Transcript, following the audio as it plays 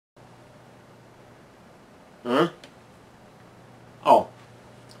Huh? Oh,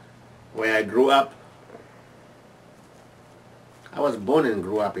 where I grew up. I was born and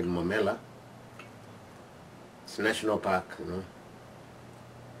grew up in Momella. It's a national park, you know.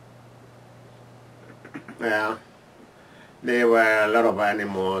 Yeah, there were a lot of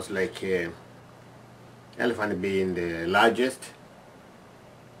animals, like elephant being the largest.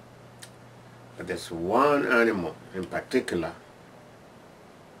 But there's one animal in particular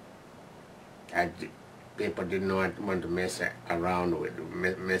that people did not want to mess around with,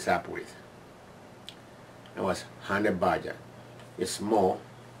 mess up with. It was honey badger. It's small.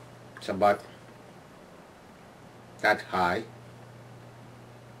 It's about that high,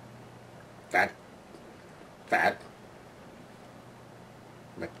 that fat,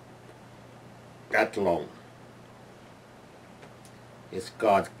 but that long. It's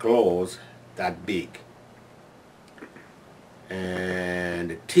got claws that big, and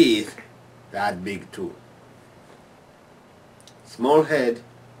the teeth that big too. Small head,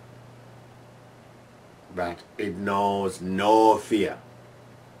 but it knows no fear.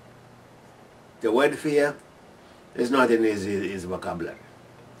 The word fear is not in his vocabulary.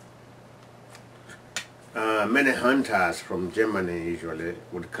 Many hunters from Germany usually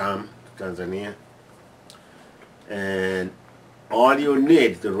would come to Tanzania, and all you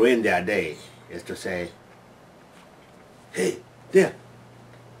need to ruin their day is to say, "Hey, there,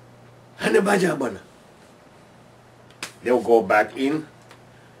 honey badger bana." They will go back in,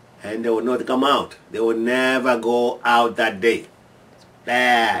 and they will not come out. They will never go out that day. It's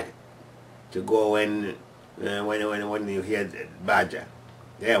bad to go when you hear the badger.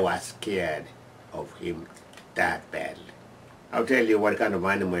 They were scared of him that badly. I'll tell you what kind of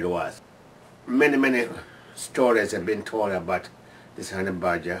animal it was. Many stories have been told about this honey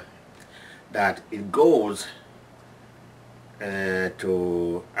badger, that it goes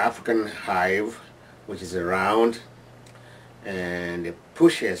to African hive, which is around, and it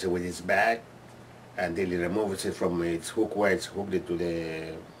pushes with its back until it removes it from its hook where it's hooked it to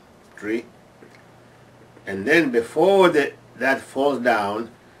the tree. And then before that falls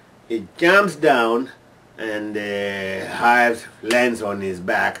down, it jumps down and the hive lands on his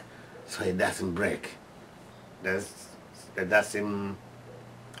back so it doesn't break. That seem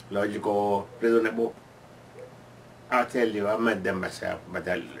logical, reasonable? I'll tell you, I met them myself, but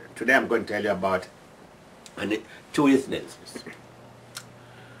today I'm going to tell you about two incidents.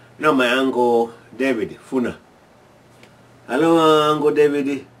 Now my uncle David Funa. Hello, Uncle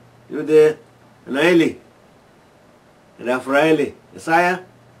David, you there? Naili? And Afraili? Isaiah?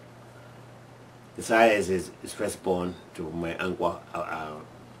 Isaiah is his firstborn to my uncle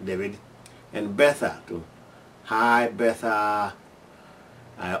David. And Betha too. Hi Betha.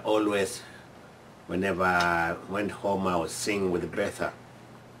 I always, whenever I went home, I would sing with Betha.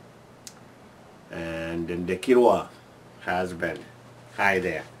 And then the Kirwa husband. Hi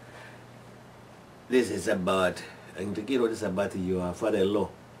there. This is about, and the Kirwa is about your father-in-law,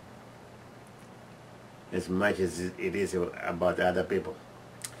 as much as it is about other people.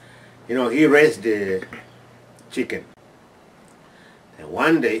 You know, he raised the chicken. And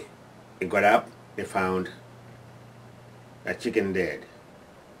one day, he got up, he found a chicken dead.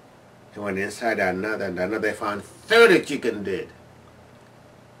 He went inside another, and another, they found 30 chicken dead.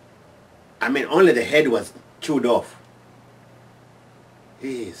 I mean, only the head was chewed off.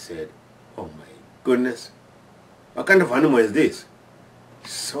 He said, "Oh my goodness, what kind of animal is this?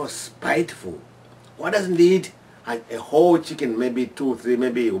 So spiteful. Why doesn't he eat a whole chicken, maybe 2, 3,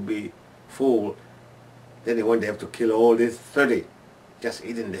 maybe it will be full. Then he won't have to kill all these 30, just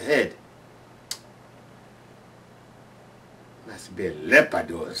eating the head. Must be a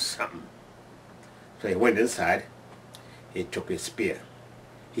leopard or something." So he went inside, he took a spear.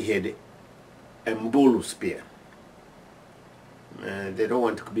 He had a Mbulu spear. They don't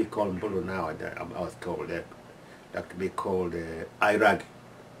want to be called Mbulu now, I was told. They have to be called Iraq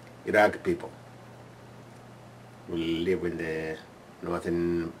people who live in the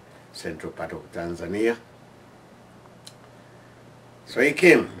northern central part of Tanzania. So he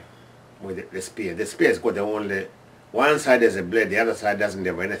came with the spear. The spear's got the only, one side is a blade, the other side doesn't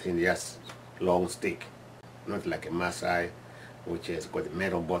have anything, just long stick. Not like a Maasai, which has got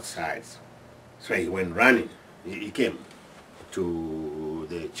metal on both sides. So he went running. He came to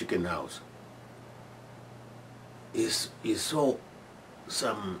the chicken house. He saw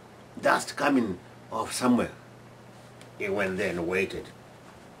some dust coming off somewhere. He went there and waited.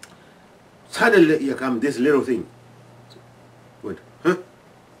 Suddenly here comes this little thing. Went, huh?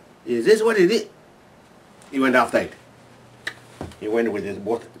 Is this what it is? He went after it. He went with his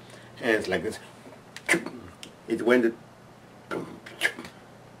both hands like this. It went to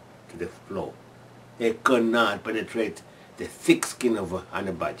the floor. It could not penetrate the thick skin of a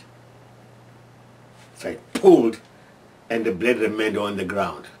honey badger. So I pulled, and the blade remained on the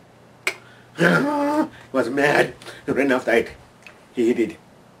ground. He was mad. He ran after it. He hit it.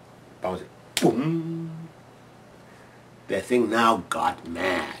 Bounced it. Boom. The thing now got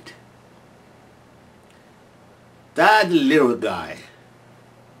mad. That little guy,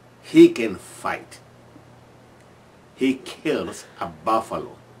 he can fight. He kills a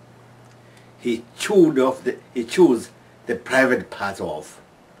buffalo. He chews the private parts off,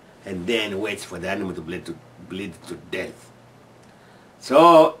 and then waits for the animal to bleed to death.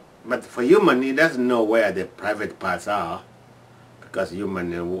 So, but for human, he doesn't know where the private parts are, because human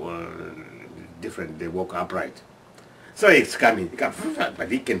different. They walk upright. So he's coming,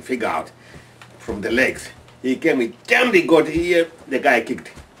 but he can figure out from the legs. He came, he jammed, he got here, the guy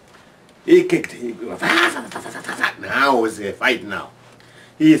kicked. He kicked, now it's a fight now.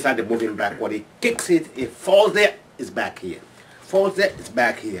 He started moving backward, he kicks it, he falls there, it's back here. Falls there, it's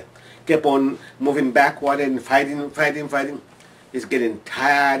back here. Kept on moving backward and fighting. He's getting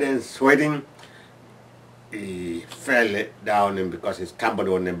tired and sweating. He fell down and because he stumbled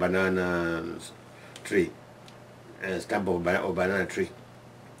on a banana tree. Stumbled on a banana tree.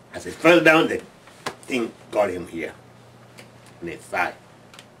 As he fell down, the thing got him here. In his thigh.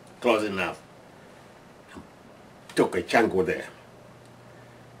 Close enough. Took a chunk over there.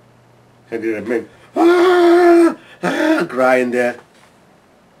 And he remained crying there.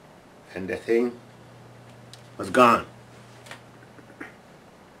 And the thing was gone.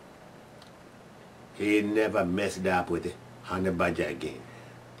 He never messed up with the honey badger again.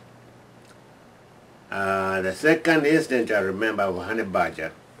 The second instance I remember of honey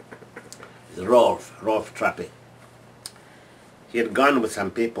badger is Rolf Trappe. He had gone with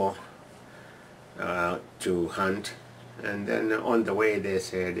some people to hunt, and then on the way they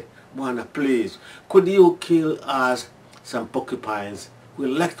said, "Bwana, please, could you kill us some porcupines? We'd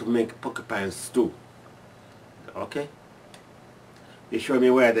like to make porcupine stew." Okay. He showed me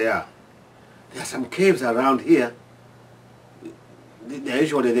where they are. There are some caves around here. They're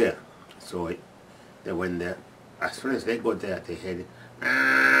usually there. So they went there. As soon as they got there, they heard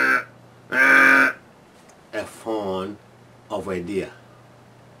a fawn of a deer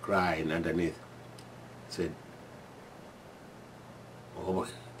crying underneath. Said, "Oh boy,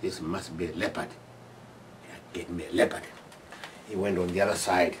 this must be a leopard. Get me a leopard." He went on the other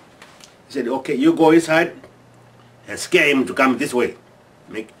side. He said, "Okay, you go inside and scare him to come this way.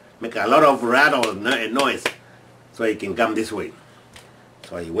 Make a lot of rattle and noise so he can come this way."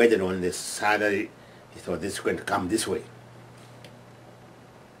 So he waited on this side. He thought this is going to come this way.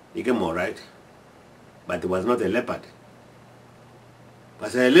 He came all right, but it was not a leopard. It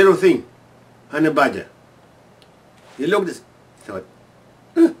was a little thing, honey badger. He looked at this, he thought,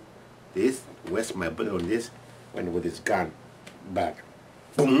 this, where's my bullet on this? Went with his gun back.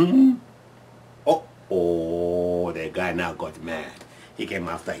 Boom! Oh, the guy now got mad. He came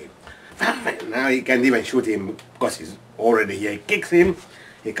after him. Now he can't even shoot him because he's already here. He kicks him,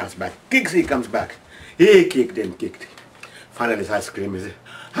 he comes back. Kicks, he comes back. He kicked and kicked. Finally he started screaming. He said,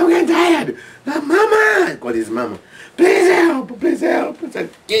 "I'm getting tired. Mama!" He called his mama. "Please help, please help." He said,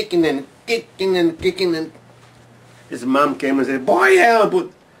 kicking and kicking and kicking. And his mom came and said, "Boy,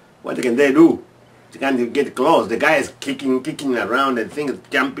 help." What can they do? They can't get close. The guy is kicking around and things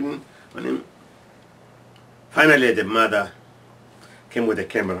jumping on him. Finally the mother came with the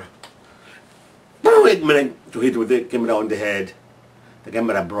camera. Wait a minute, to hit with the camera on the head. The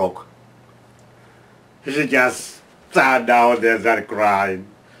camera broke. She just sat down there and started crying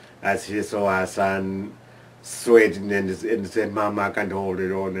as she saw her son sweating and said, "Mama, I can't hold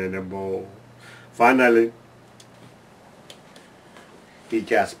it on anymore." Finally, he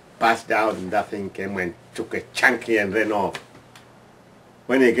just passed out and that thing came and took a chunky and ran off.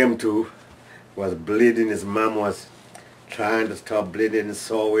 When he came to, was bleeding. His mom was trying to stop bleeding,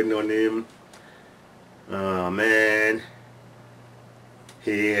 sewing on him. Oh man,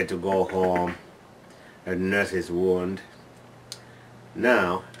 he had to go home and nurse his wound.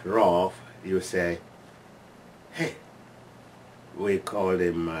 Now, Rolf, you say, "Hey," we call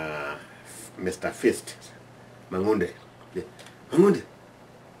him Mr. Fist, Mangunde. "Mangunde,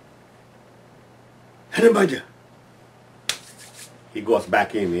 honey badger." He goes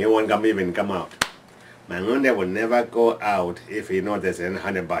back in, he won't even come out. Mangunde will never go out if he knows there's a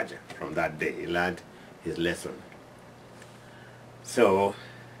honey badger. From that day, he learned his lesson. So,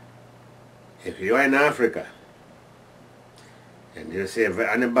 if you are in Africa and you see a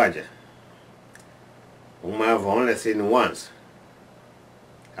honey badger, whom I've only seen once,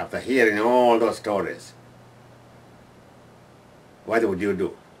 after hearing all those stories, what would you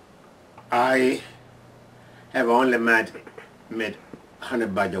do? I I've only met honey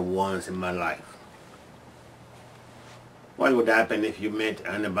badger once in my life. What would happen if you met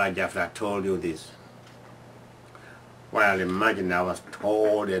honey badger after I told you this? Well, imagine I was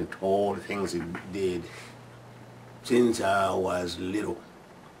told and told things he did since I was little.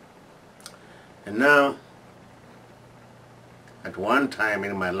 And now, at one time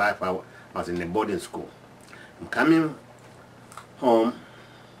in my life, I was in a boarding school. I'm coming home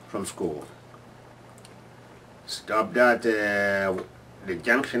from school. Stopped at the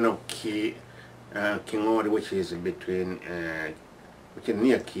junction of Kingori, which is between, which is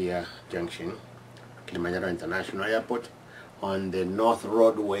near Kia Junction, Kilimanjaro International Airport, on the North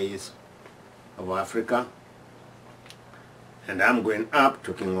Roadways of Africa. And I'm going up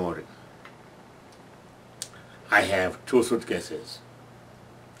to Kingori. I have 2 suitcases.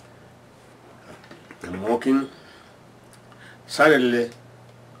 I'm walking. Suddenly,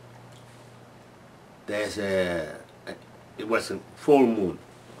 it was a full moon.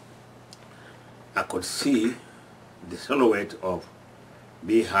 I could see the silhouette of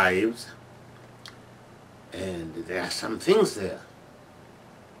beehives, and there are some things there.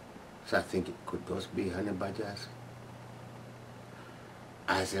 So I think, could those be honey badgers?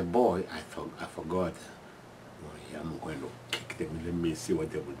 As a boy, I forgot. Oh, I'm going to kick them. Let me see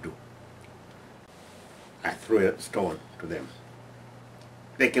what they will do. I threw a stone to them.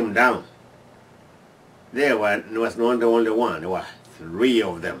 They came down. There was not the only one. There were 3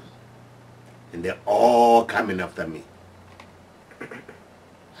 of them. And they're all coming after me.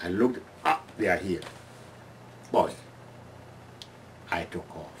 I looked up. They are here. Boy, I took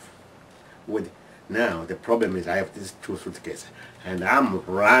off. Now, the problem is I have these 2 suitcases. And I'm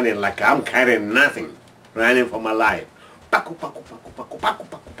running like I'm carrying nothing. Running for my life. Paku, paku, paku, paku, paku,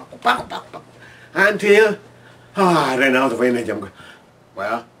 paku, paku, paku, paku, paku. Until I ran out of energy.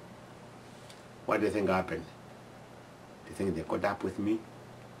 Well, what do you think happened? Do you think they caught up with me?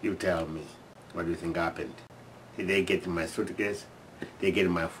 You tell me. What do you think happened? Did they get my suitcase? Did they get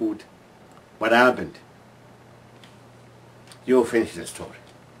my food? What happened? You finish the story.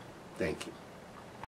 Thank you.